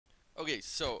Okay,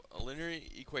 so a linear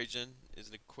equation is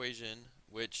an equation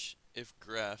which, if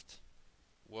graphed,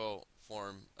 will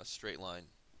form a straight line,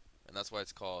 and that's why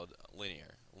it's called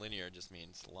linear. Linear just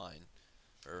means line,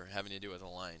 or having to do with a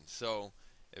line. So,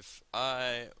 if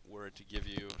I were to give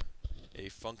you a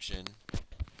function,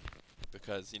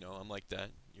 because I'm like that,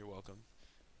 you're welcome.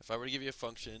 If I were to give you a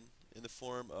function in the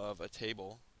form of a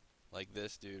table, like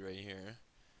this dude right here,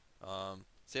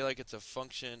 say like it's a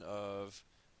function of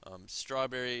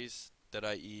strawberries that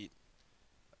I eat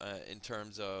in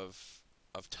terms of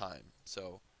time.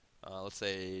 So let's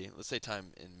say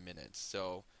time in minutes.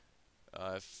 So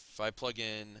if I plug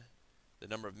in the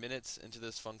number of minutes into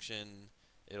this function,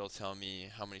 it'll tell me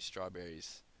how many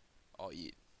strawberries I'll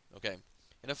eat. Okay,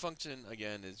 and a function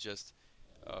again is just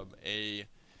a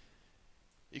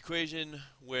equation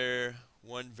where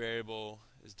one variable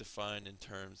is defined in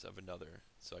terms of another.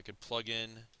 So I could plug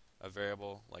in a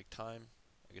variable like time.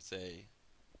 I could say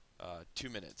 2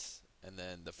 minutes, and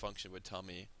then the function would tell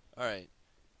me, all right,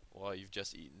 well, you've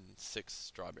just eaten 6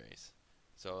 strawberries.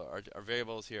 So our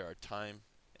variables here are time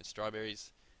and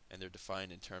strawberries, and they're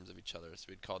defined in terms of each other. So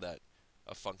we'd call that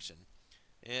a function.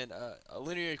 And a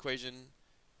linear equation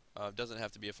doesn't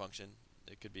have to be a function.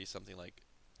 It could be something like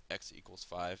x equals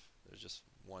 5. There's just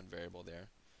one variable there.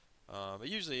 But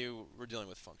usually we're dealing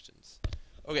with functions.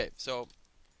 Okay, so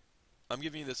I'm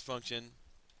giving you this function,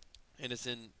 and it's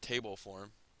in table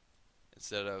form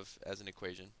instead of as an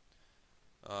equation.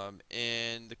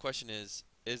 And the question is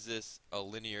this a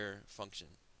linear function?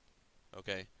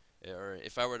 Okay, or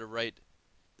if I were to write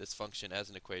this function as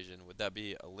an equation, would that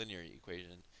be a linear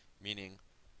equation? Meaning,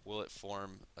 will it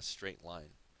form a straight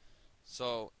line?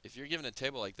 So if you're given a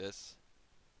table like this,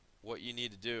 what you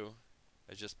need to do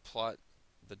is just plot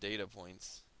the data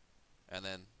points and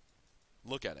then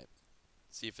look at it,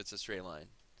 see if it's a straight line.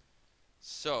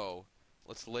 So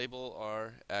let's label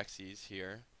our axes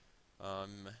here.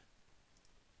 Um,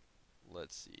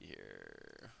 let's see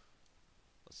here.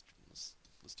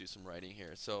 Let's do some writing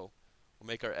here. So we'll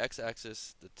make our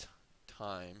x-axis the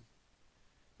time,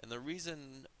 and the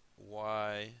reason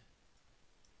why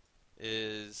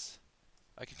is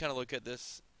I can kind of look at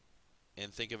this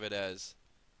and think of it as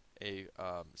a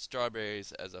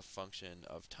strawberries as a function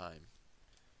of time.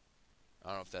 I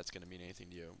don't know if that's going to mean anything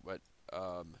to you, but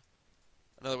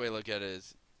another way to look at it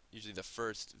is usually the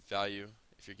first value,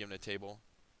 if you're given a table,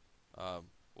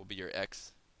 will be your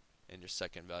x, and your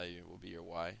second value will be your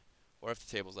y. Or if the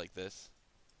table's like this,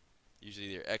 usually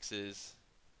your x's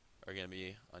are going to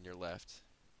be on your left,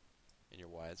 and your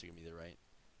y's are going to be the right.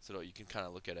 So you can kind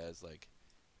of look at it as like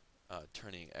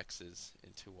turning x's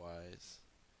into y's,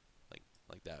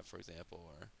 like that, for example.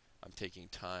 Or I'm taking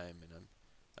time and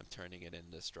I'm turning it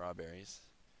into strawberries.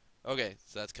 Okay,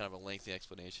 so that's kind of a lengthy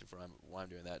explanation for why I'm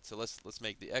doing that. So let's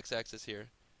make the x-axis here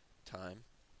time,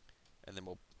 and then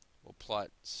we'll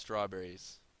plot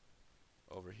strawberries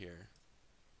over here.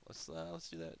 Let's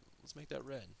do that. Let's make that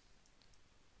red.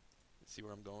 See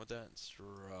where I'm going with that?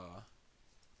 Strawberries.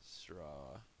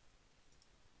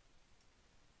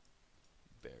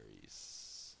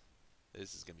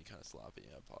 This is gonna be kind of sloppy.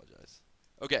 I apologize.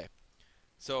 Okay,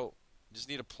 so just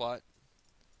need to plot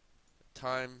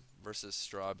time versus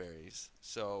strawberries.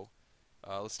 So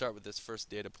let's start with this first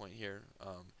data point here.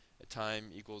 A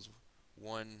time equals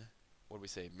one. What do we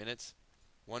say? Minutes.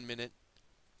 1 minute.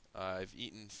 I've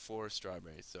eaten 4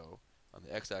 strawberries. So on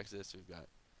the x-axis, we've got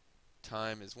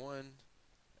time is 1,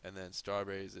 and then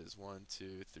strawberries is 1,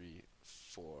 2, 3,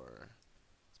 4.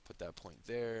 Let's put that point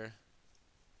there.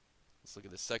 Let's look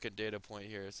at the second data point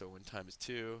here. So when time is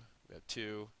 2, we have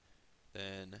 2.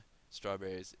 Then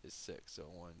strawberries is 6. So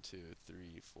 1, 2,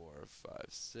 3, 4, 5,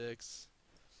 6.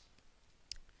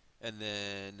 And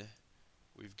then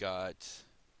we've got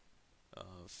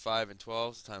 5 and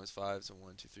 12. So time is 5. So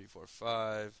 1, 2, 3, 4,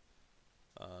 5.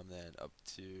 Then up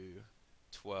to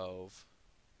 12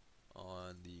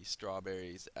 on the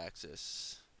strawberries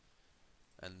axis.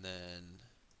 And then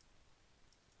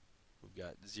we've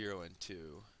got 0 and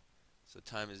 2. So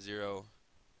time is 0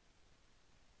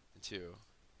 and 2.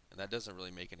 And that doesn't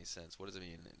really make any sense. What does it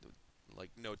mean?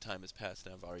 Like, no time has passed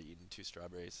and I've already eaten 2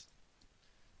 strawberries.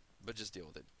 But just deal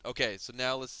with it. Okay, so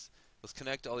now let's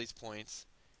connect all these points.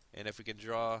 And if we can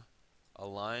draw a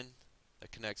line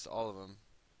that connects all of them,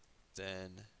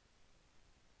 then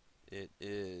it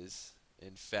is,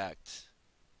 in fact,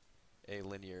 a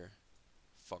linear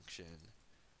function.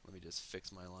 Let me just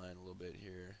fix my line a little bit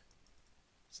here.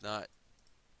 It's not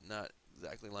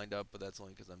exactly lined up, but that's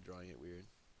only because I'm drawing it weird.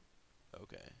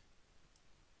 Okay.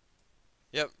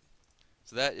 Yep.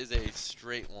 So that is a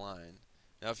straight line.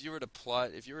 Now, if you were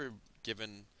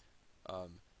given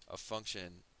a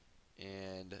function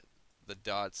and the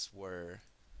dots were,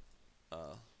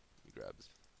 let me grab,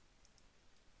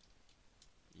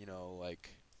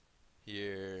 like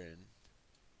here and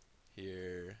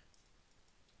here.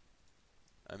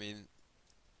 I mean,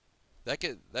 that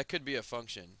could be a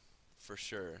function for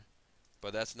sure,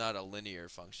 but that's not a linear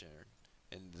function.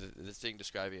 And the thing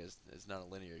describing it is not a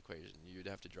linear equation. You'd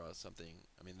have to draw something.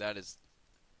 I mean, that is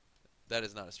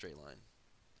not a straight line.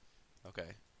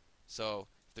 Okay. So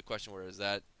if the question were, is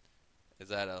that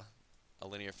a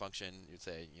linear function? You'd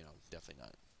say, definitely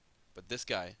not. But this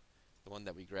guy, the one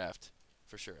that we graphed,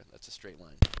 for sure, that's a straight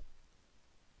line.